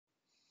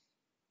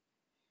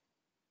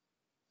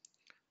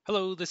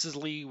Hello, this is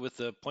Lee with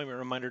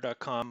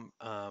appointmentreminder.com.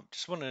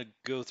 Just want to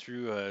go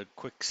through a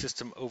quick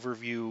system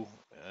overview,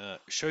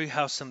 show you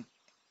how some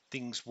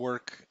things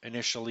work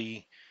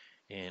initially,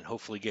 and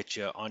hopefully get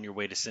you on your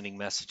way to sending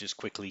messages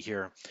quickly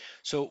here.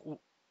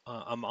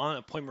 I'm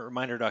on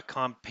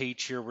appointmentreminder.com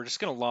page here. We're just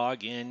going to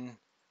log in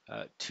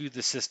to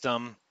the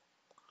system.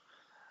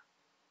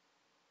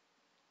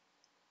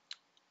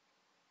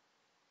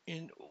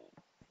 And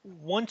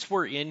once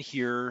we're in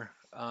here,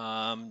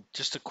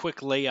 just a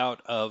quick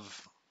layout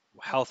of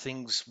how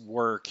things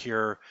work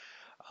here.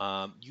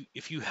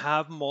 If you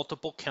have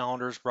multiple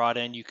calendars brought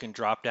in, you can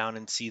drop down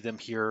and see them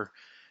here.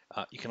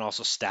 You can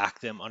also stack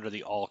them under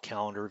the all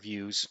calendar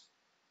views.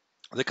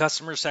 The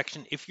customer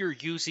section, if you're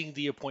using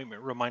the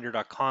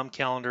appointmentreminder.com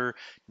calendar,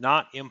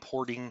 not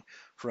importing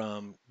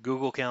from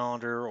Google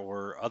Calendar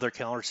or other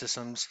calendar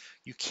systems,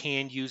 you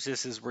can use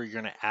this as where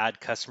you're going to add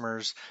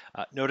customers.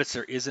 Notice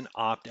there is an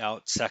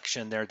opt-out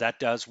section there. That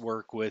does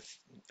work with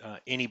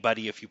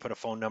anybody. If you put a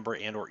phone number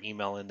and or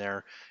email in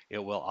there, it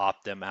will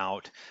opt them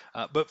out.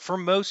 But for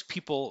most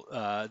people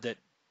that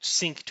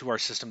sync to our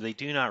system, they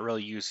do not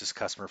really use this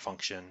customer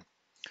function.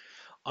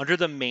 Under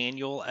the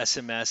manual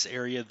SMS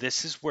area,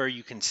 this is where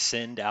you can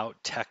send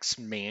out text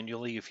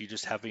manually if you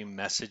just have a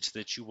message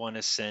that you want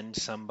to send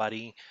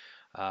somebody.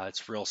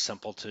 It's real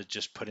simple to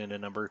just put in a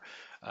number.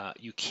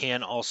 You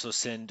can also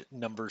send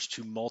numbers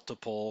to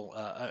multiple,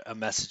 a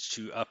message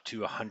to up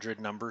to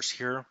 100 numbers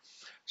here.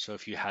 So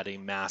if you had a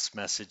mass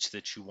message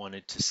that you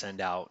wanted to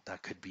send out,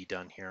 that could be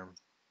done here.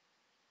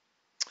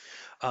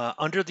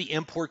 Under the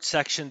import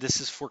section, this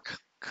is for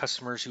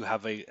customers who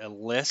have a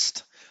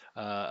list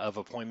of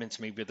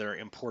appointments. Maybe they're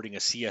importing a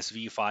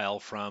CSV file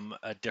from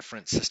a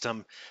different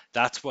system.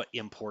 That's what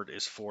import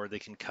is for. They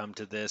can come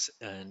to this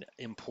and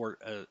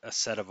import a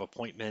set of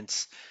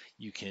appointments.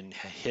 You can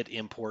hit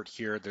import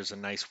here. There's a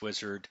nice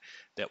wizard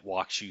that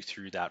walks you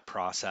through that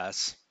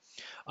process.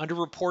 Under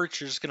reports,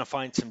 you're just going to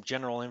find some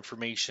general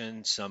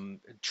information, some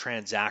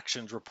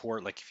transactions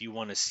report, like if you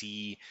want to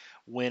see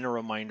when a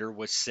reminder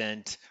was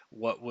sent,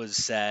 what was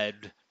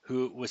said,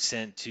 who it was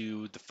sent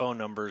to, the phone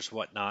numbers,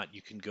 whatnot,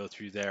 you can go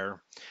through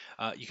there.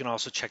 You can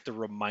also check the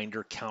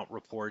reminder count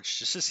reports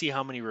just to see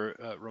how many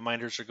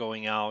reminders are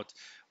going out,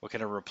 what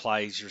kind of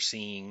replies you're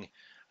seeing,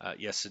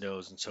 yes and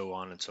no's, and so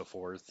on and so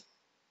forth.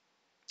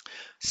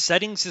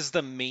 Settings is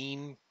the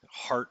main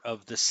heart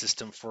of the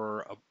system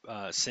for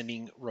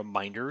sending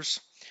reminders.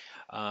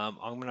 I'm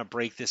going to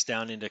break this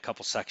down into a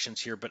couple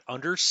sections here, but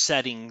under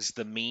settings,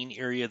 the main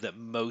area that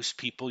most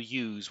people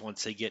use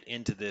once they get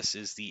into this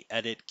is the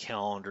edit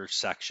calendar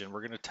section.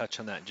 We're going to touch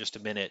on that in just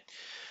a minute.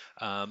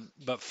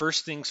 But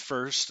first things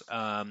first,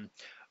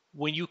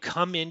 when you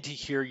come into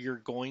here, you're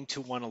going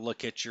to want to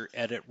look at your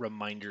edit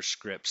reminder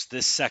scripts.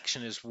 This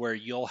section is where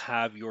you'll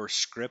have your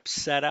scripts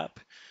set up.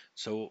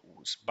 So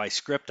by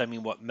script, I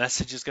mean what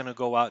message is going to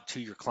go out to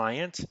your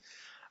client.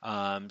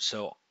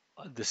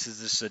 This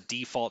is a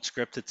default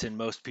script that's in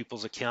most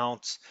people's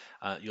accounts.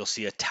 You'll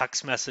see a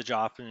text message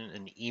option,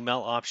 an email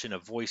option, a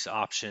voice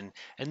option,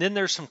 and then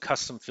there's some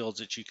custom fields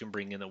that you can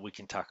bring in that we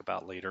can talk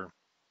about later.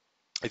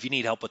 If you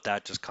need help with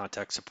that, just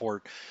contact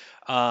support.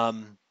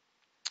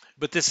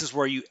 But this is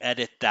where you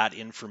edit that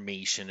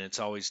information. It's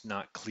always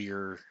not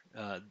clear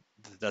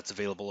that's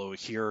available over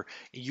here.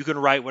 You can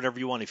write whatever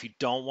you want. If you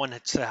don't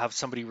want to have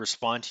somebody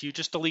respond to you,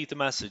 just delete the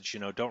message.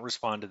 Don't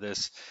respond to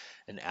this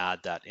and add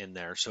that in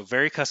there. So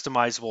very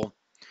customizable.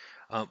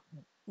 Um,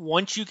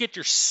 Once you get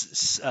your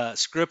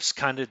scripts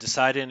kind of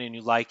decided and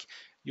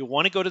you'll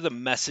want to go to the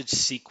message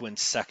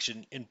sequence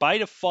section. And by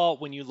default,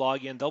 when you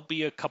log in, there'll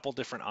be a couple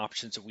different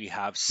options that we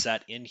have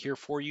set in here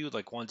for you.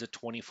 Like one's a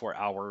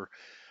 24-hour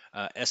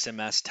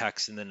SMS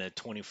text and then a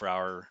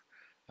 24-hour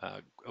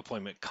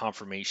appointment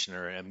confirmation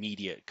or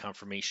immediate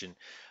confirmation.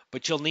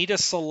 But you'll need to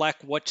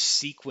select which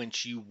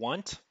sequence you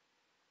want.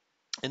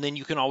 And then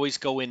you can always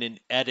go in and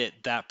edit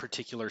that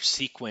particular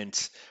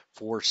sequence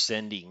for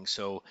sending.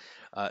 So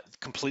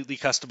completely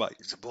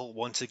customizable.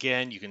 Once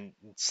again, you can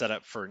set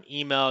up for an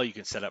email, you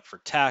can set up for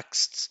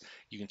texts,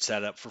 you can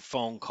set up for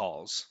phone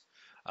calls.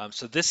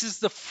 So this is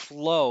the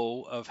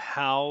flow of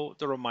how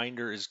the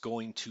reminder is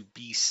going to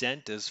be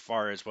sent, as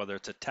far as whether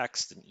it's a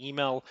text, an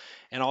email,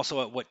 and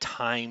also at what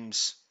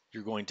times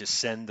you're going to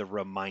send the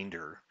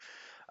reminder.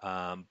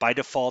 By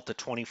default, the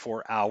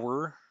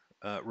 24-hour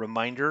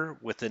reminder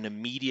with an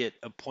immediate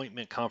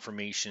appointment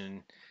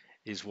confirmation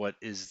is what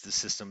is the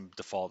system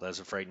default as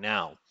of right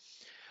now.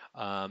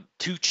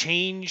 To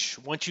change,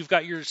 once you've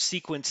got your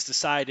sequence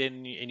decided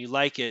and you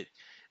like it,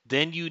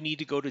 then you need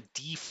to go to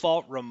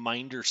default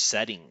reminder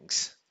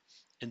settings.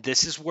 And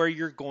this is where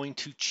you're going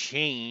to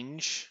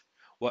change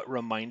what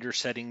reminder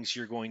settings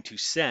you're going to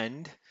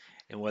send.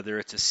 And whether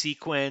it's a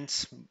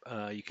sequence,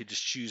 you could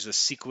just choose a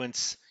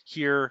sequence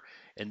here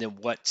and then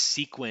what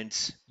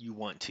sequence you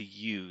want to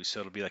use. So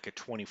it'll be like a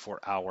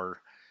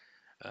 24-hour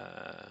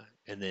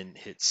and then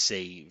hit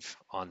save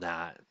on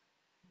that.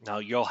 Now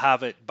you'll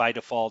have it by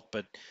default,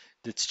 but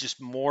it's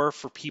just more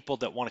for people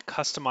that want to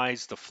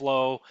customize the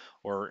flow,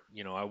 or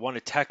I want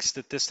to text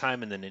at this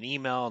time and then an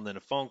email and then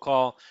a phone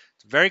call.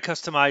 It's very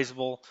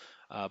customizable.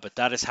 But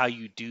that is how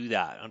you do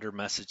that under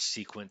message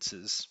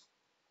sequences.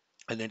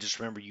 And then just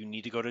remember, you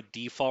need to go to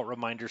default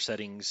reminder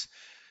settings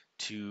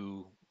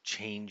to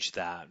change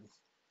that.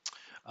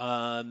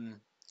 Um,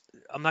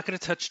 I'm not going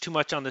to touch too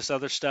much on this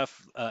other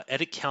stuff.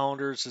 Edit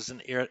calendars is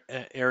an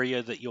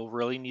area that you'll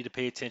really need to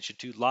pay attention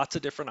to. Lots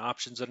of different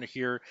options under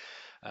here,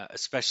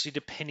 especially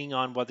depending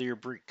on whether you're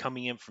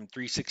coming in from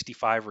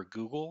 365 or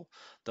Google.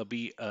 There'll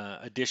be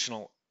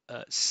additional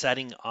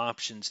setting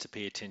options to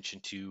pay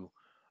attention to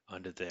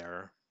under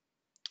there.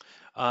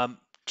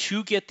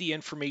 To get the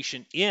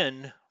information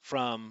in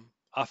from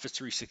Office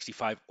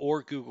 365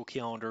 or Google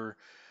Calendar,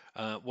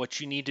 what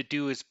you need to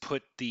do is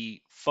put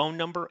the phone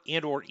number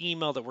and or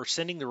email that we're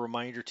sending the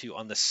reminder to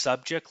on the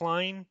subject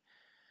line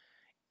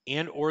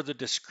and or the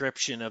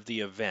description of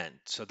the event.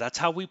 So that's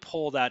how we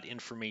pull that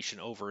information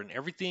over, and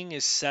everything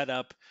is set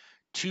up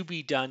to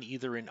be done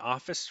either in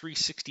Office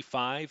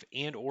 365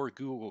 and or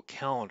Google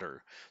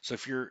Calendar. So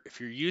if you're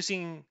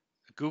using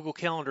Google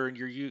Calendar and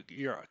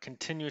you're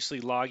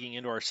continuously logging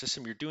into our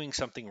system, you're doing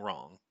something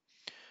wrong.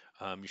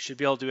 You should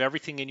be able to do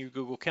everything in your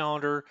Google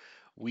Calendar.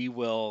 We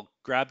will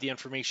grab the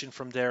information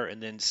from there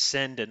and then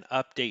send an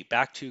update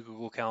back to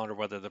Google Calendar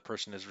whether the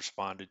person has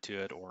responded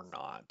to it or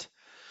not.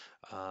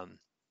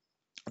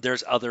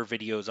 There's other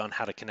videos on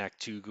how to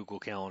connect to Google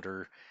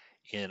Calendar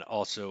and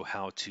also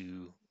how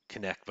to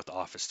connect with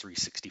Office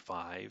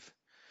 365.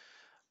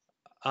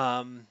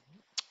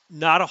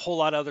 Not a whole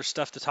lot of other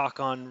stuff to talk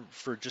on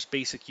for just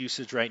basic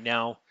usage right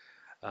now,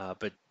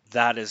 but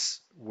that is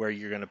where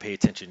you're going to pay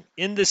attention.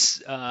 In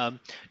this,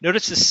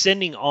 notice the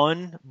sending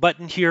on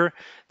button here.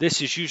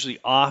 This is usually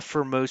off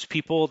for most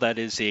people. That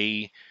is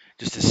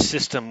just a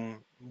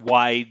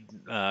system-wide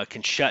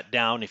can shut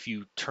down. If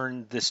you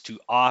turn this to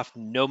off,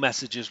 no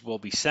messages will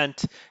be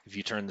sent. If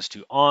you turn this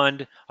to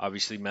on,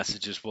 obviously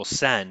messages will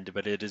send,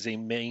 but it is a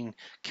main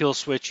kill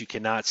switch. You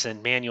cannot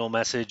send manual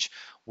message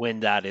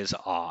when that is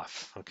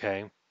off,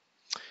 okay?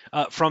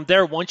 From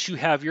there, once you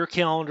have your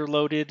calendar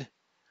loaded,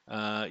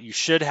 you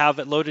should have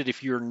it loaded.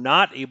 If you're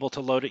not able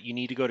to load it, you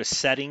need to go to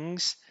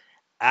settings,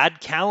 add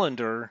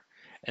calendar,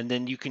 and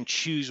then you can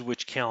choose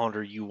which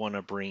calendar you want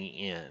to bring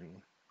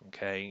in.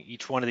 Okay,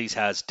 each one of these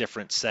has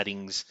different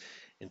settings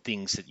and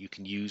things that you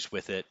can use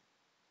with it.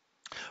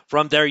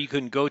 From there, you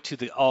can go to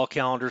the all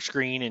calendar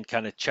screen and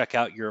kind of check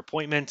out your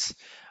appointments.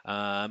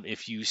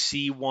 If you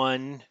see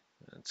one,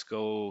 let's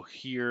go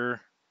here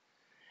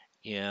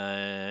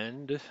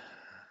and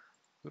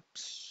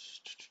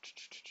oops.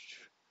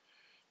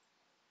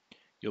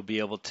 You'll be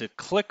able to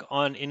click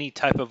on any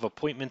type of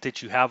appointment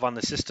that you have on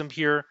the system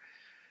here.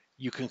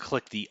 You can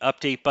click the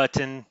update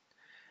button,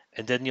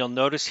 and then you'll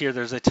notice here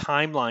there's a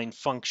timeline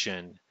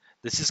function.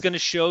 This is going to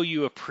show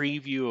you a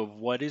preview of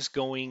what is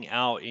going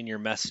out in your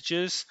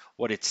messages,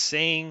 what it's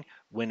saying,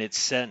 when it's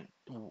sent,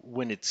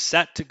 when it's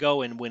set to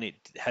go, and when it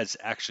has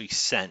actually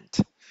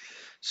sent.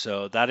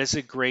 So that is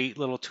a great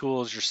little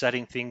tool as you're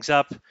setting things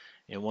up.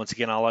 And once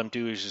again, all I'm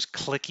doing is just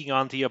clicking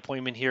on the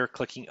appointment here,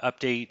 clicking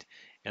update,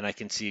 and I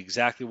can see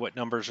exactly what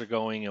numbers are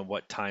going and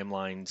what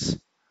timelines,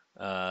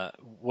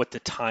 what the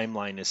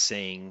timeline is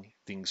saying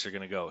things are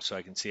going to go. So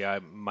I can see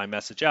my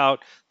message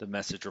out, the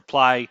message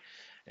reply,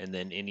 and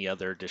then any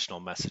other additional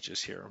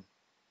messages here.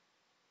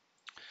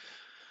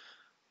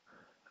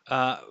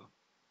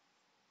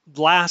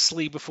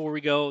 Lastly, before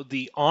we go,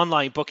 the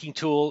online booking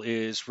tool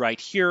is right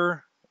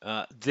here.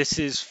 This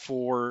is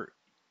for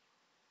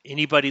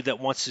anybody that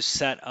wants to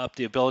set up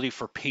the ability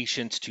for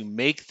patients to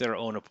make their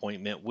own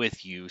appointment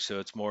with you. So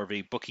it's more of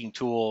a booking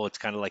tool. It's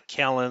kind of like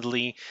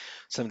Calendly,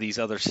 some of these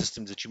other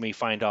systems that you may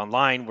find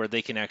online where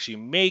they can actually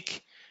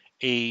make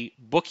a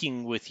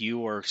booking with you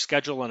or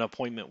schedule an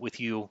appointment with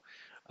you,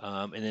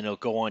 and then it'll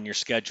go on your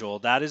schedule.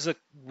 That is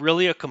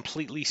really a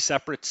completely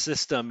separate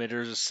system.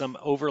 There's some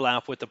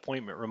overlap with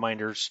appointment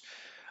reminders,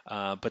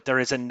 but there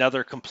is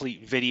another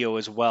complete video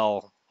as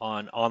well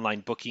on online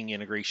booking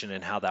integration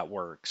and how that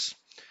works.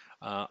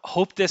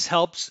 Hope this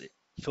helps.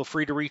 Feel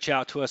free to reach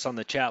out to us on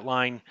the chat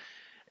line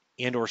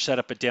and or set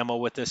up a demo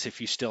with us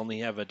if you still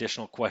have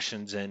additional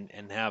questions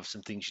and have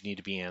some things you need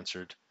to be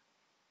answered.